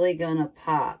really gonna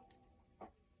pop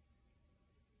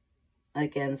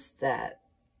against that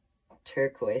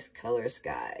turquoise color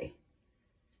sky.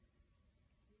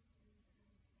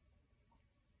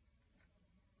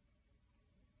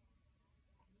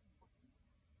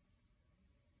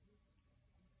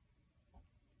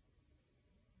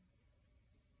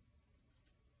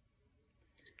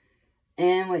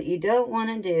 And what you don't want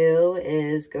to do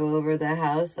is go over the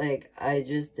house like I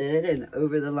just did and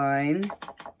over the line.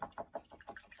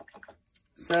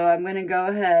 So I'm going to go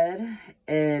ahead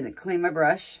and clean my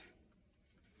brush.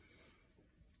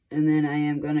 And then I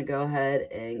am going to go ahead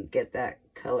and get that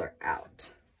color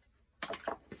out.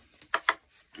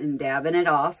 And dabbing it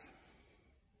off.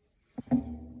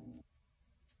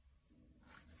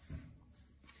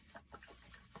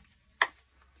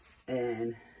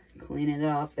 And cleaning it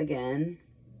off again.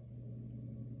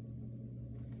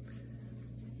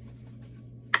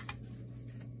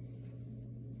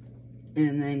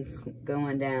 And then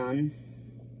going down.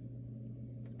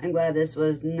 I'm glad this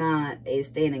was not a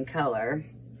staining color.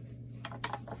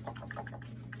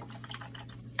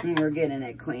 And we're getting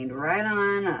it cleaned right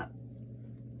on up.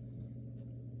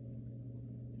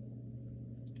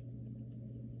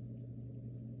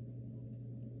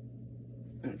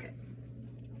 Okay.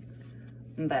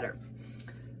 Better.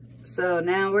 So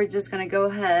now we're just going to go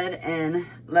ahead and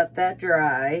let that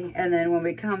dry. And then when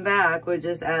we come back, we'll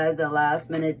just add the last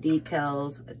minute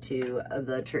details to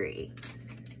the tree.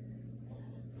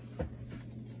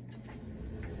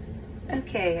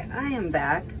 Okay, I am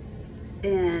back.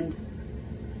 And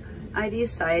I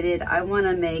decided I want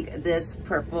to make this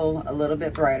purple a little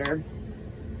bit brighter.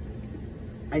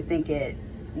 I think it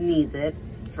needs it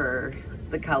for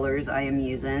the colors I am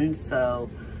using. So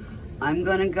I'm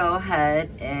going to go ahead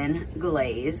and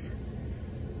glaze.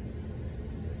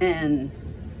 And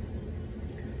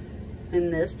in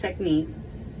this technique,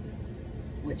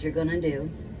 what you're going to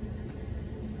do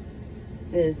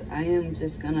is I am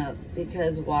just going to,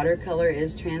 because watercolor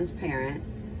is transparent,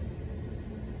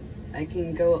 I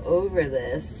can go over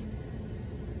this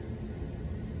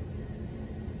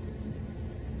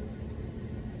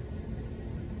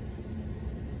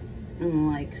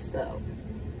and like so.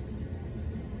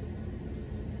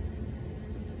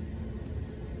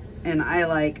 And I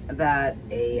like that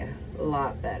a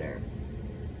lot better.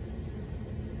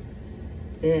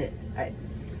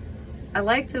 I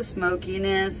like the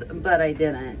smokiness, but I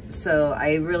didn't. So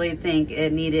I really think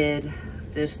it needed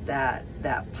just that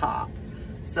pop.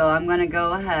 So I'm gonna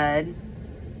go ahead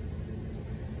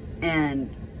and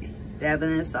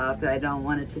dabbing this off because I don't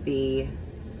want it to be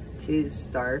too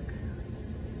stark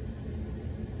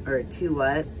or too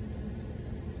wet.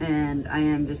 And I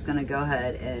am just gonna go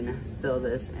ahead and fill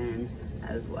this in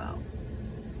as well.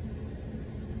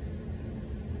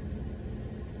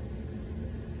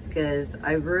 Because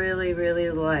I really,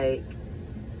 really like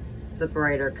the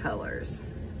brighter colors.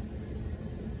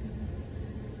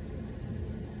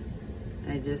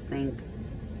 I just think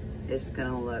it's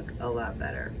gonna look a lot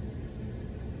better.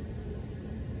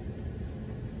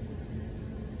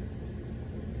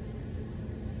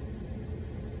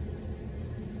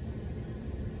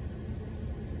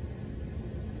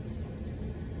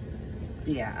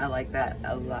 Yeah, I like that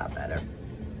a lot better.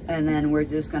 And then we're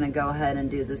just gonna go ahead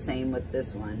and do the same with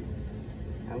this one.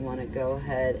 I wanna go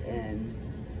ahead and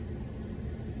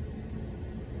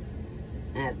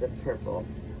add the purple.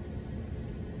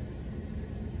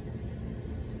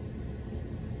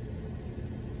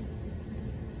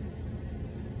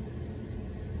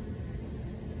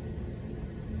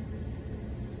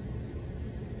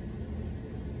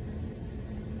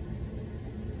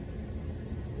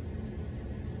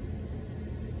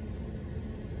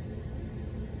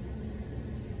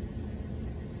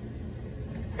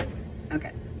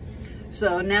 Okay,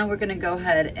 so now we're gonna go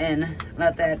ahead and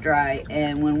let that dry,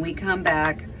 and when we come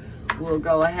back, we'll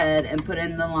go ahead and put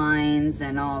in the lines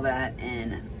and all that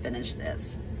and finish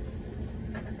this.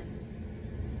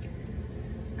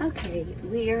 Okay,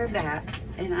 we are back,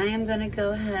 and I am gonna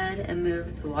go ahead and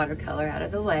move the watercolor out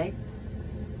of the way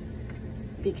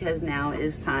because now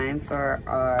is time for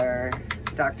our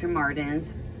Dr.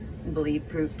 Martin's bleed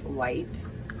proof white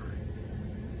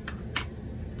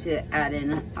to add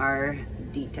in our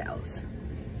details.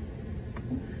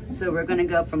 So we're gonna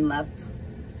go from left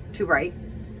to right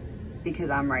because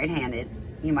I'm right-handed.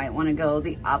 You might wanna go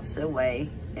the opposite way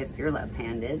if you're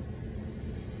left-handed.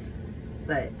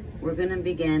 But we're gonna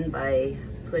begin by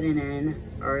putting in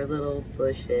our little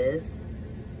bushes.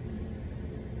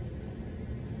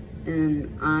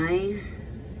 And I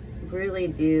really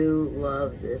do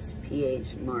love this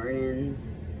P.H. Martin.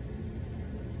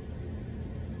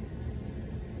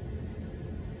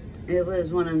 It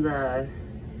was one of the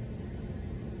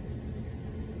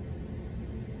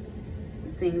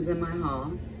things in my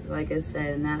haul, like I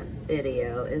said in that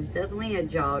video, is definitely a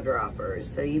jaw dropper.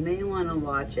 So you may want to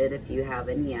watch it if you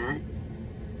haven't yet.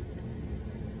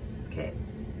 Okay,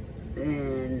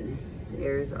 and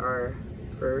there's our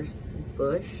first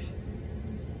bush.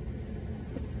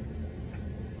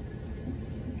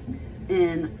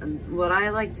 And what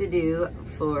I like to do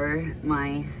for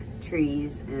my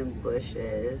trees and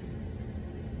bushes,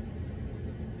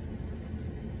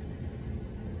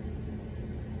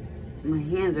 my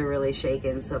hands are really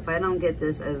shaking, so if I don't get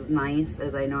this as nice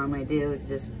as I normally do,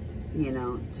 just, you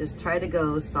know, just try to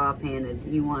go soft-handed.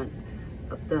 You want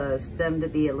the stem to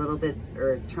be a little bit,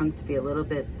 or trunk to be a little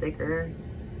bit thicker,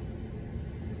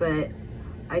 but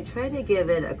I try to give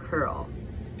it a curl,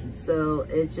 so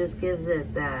it just gives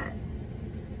it that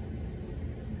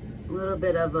little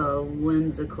bit of a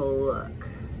whimsical look.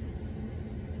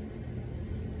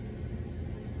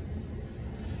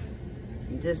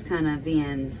 Just kind of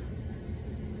being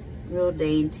real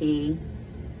dainty.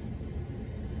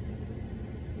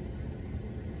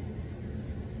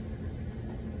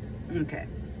 Okay,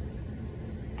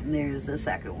 and there's the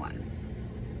second one.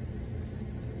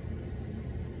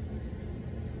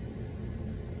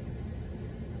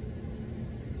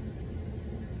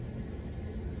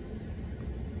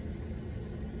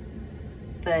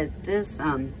 But this,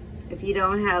 if you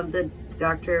don't have the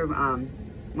Dr.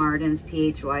 Martin's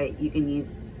pH White, you can use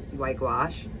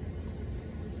whitewash.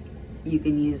 You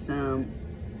can use some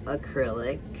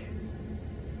acrylic.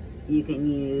 You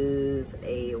can use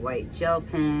a white gel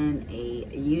pen, a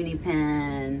uni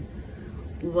pen,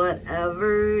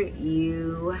 whatever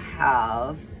you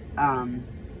have,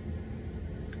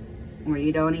 where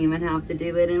you don't even have to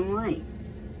do it in white.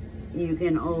 You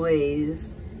can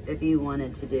always, if you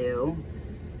wanted to do,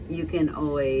 you can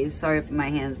always, sorry if my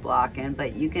hand's blocking,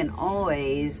 but you can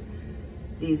always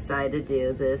decide to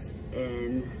do this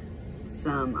in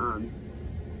some,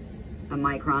 a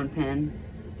micron pen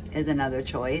is another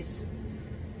choice.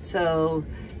 So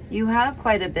you have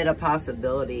quite a bit of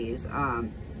possibilities.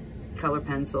 Color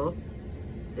pencil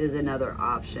is another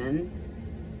option,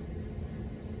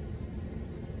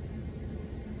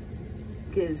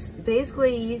 because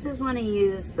basically you just want to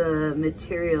use the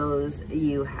materials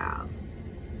you have.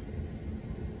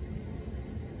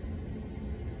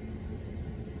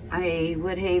 I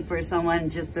would hate for someone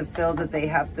just to feel that they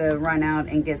have to run out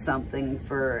and get something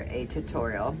for a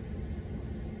tutorial.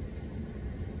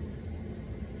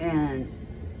 And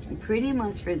pretty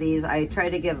much for these, I try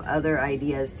to give other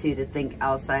ideas too, to think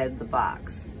outside the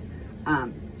box.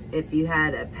 If you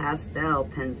had a pastel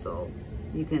pencil,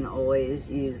 you can always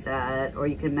use that, or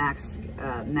you can mask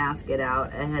it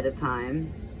out ahead of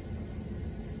time.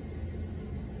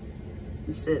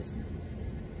 It's just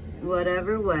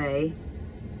whatever way.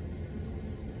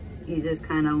 You just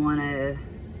kind of want to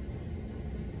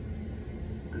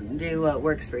do what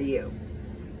works for you.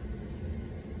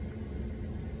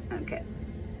 Okay.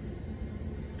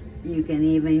 You can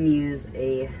even use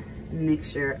a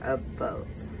mixture of both.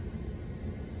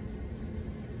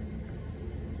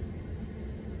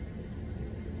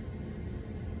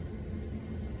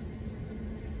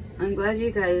 I'm glad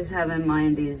you guys haven't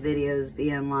mind these videos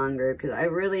being longer, because I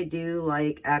really do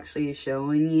like actually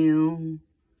showing you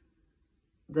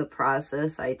the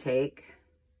process I take.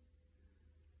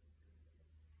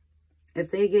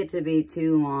 If they get to be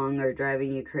too long or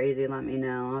driving you crazy, let me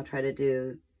know. I'll try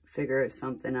to figure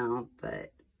something out,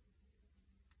 but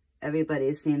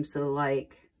everybody seems to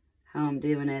like how I'm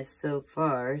doing it so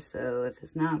far, so if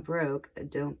it's not broke,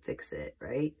 don't fix it,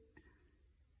 right?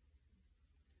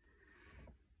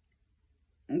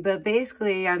 But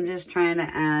basically, I'm just trying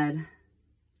to add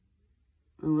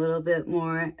a little bit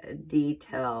more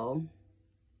detail.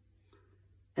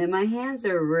 And my hands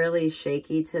are really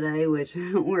shaky today, which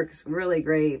works really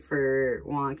great for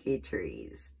wonky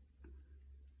trees.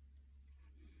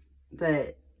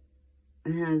 But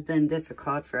it has been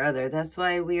difficult for others. That's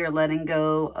why we are letting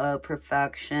go of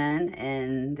perfection.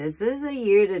 And this is a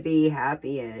year to be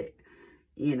happy at,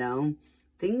 you know.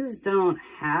 Things don't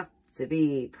have to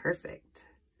be perfect.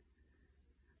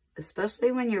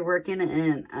 Especially when you're working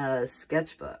in a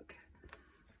sketchbook.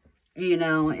 You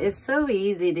know, it's so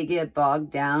easy to get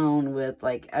bogged down with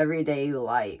like everyday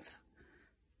life.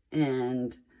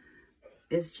 And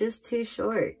it's just too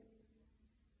short.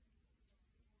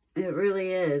 It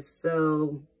really is.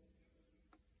 So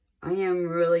I am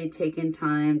really taking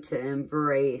time to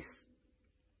embrace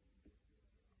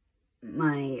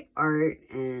my art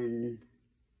and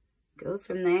go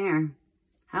from there.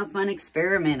 Have fun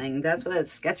experimenting. That's what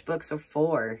sketchbooks are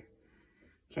for.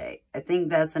 Okay, I think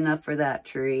that's enough for that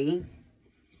tree.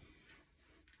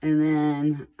 And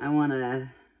then I want to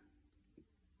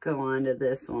go on to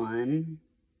this one.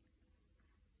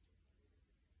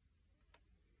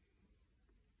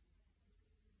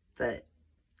 But,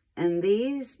 and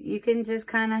these, you can just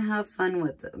kind of have fun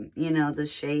with them. You know, the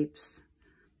shapes.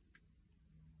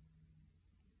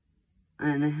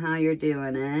 And how you're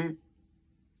doing it.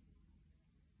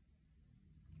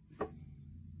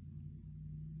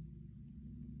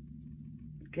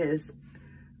 Because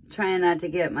trying not to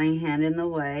get my hand in the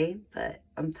way, but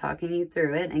I'm talking you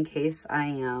through it in case I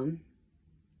am.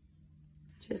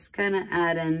 Just kind of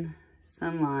add in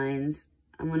some lines.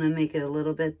 I'm going to make it a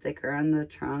little bit thicker on the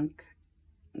trunk.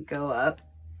 Go up.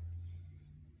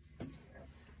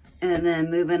 And then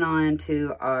moving on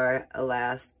to our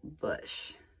last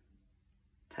bush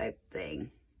type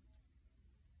thing.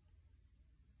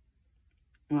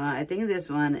 Well, I think this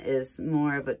one is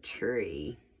more of a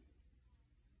tree.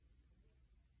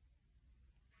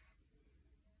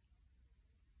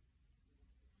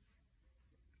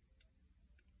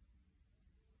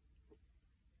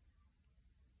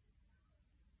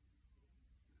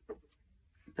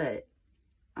 But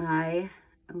I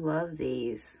love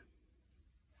these.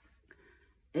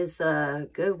 It's a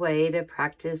good way to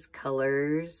practice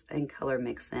colors and color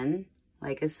mixing.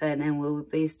 Like I said, and we'll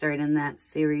be starting that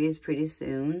series pretty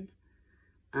soon.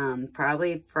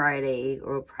 Probably Friday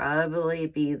will probably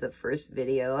be the first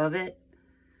video of it.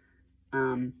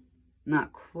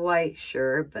 Not quite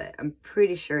sure, but I'm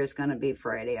pretty sure it's going to be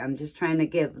Friday. I'm just trying to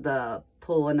give the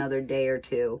poll another day or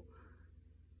two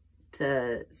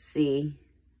to see.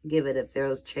 Give it a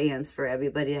fair chance for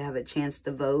everybody to have a chance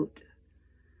to vote.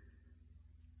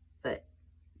 But,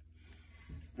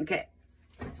 okay.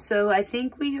 So I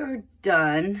think we are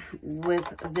done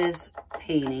with this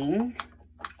painting.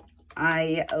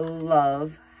 I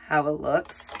love how it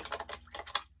looks.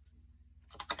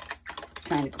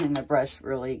 Trying to clean my brush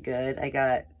really good. I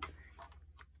got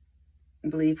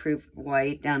bleed-proof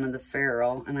white down in the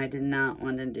ferrule, and I did not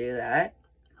want to do that.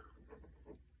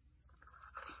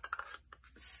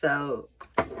 So,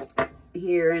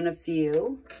 here in a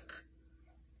few,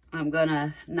 I'm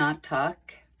gonna not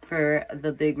talk for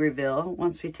the big reveal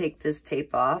once we take this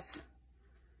tape off.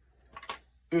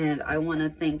 And I want to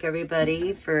thank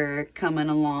everybody for coming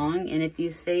along. And if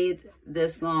you stayed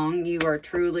this long, you are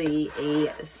truly a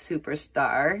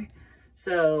superstar.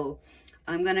 So,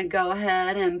 I'm gonna go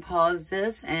ahead and pause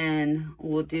this and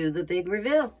we'll do the big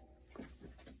reveal.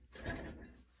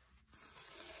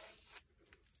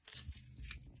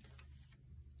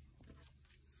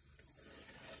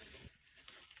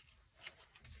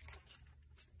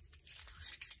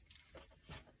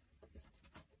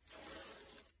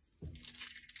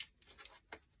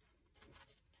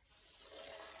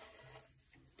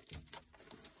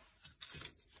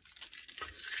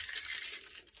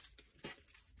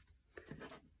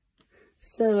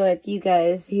 So if you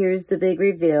guys, here's the big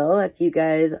reveal. If you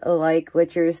guys like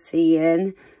what you're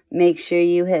seeing, make sure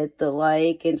you hit the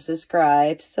like and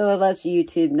subscribe so it lets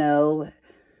YouTube know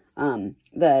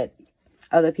that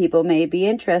other people may be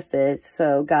interested.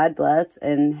 So God bless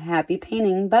and happy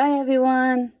painting. Bye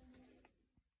everyone.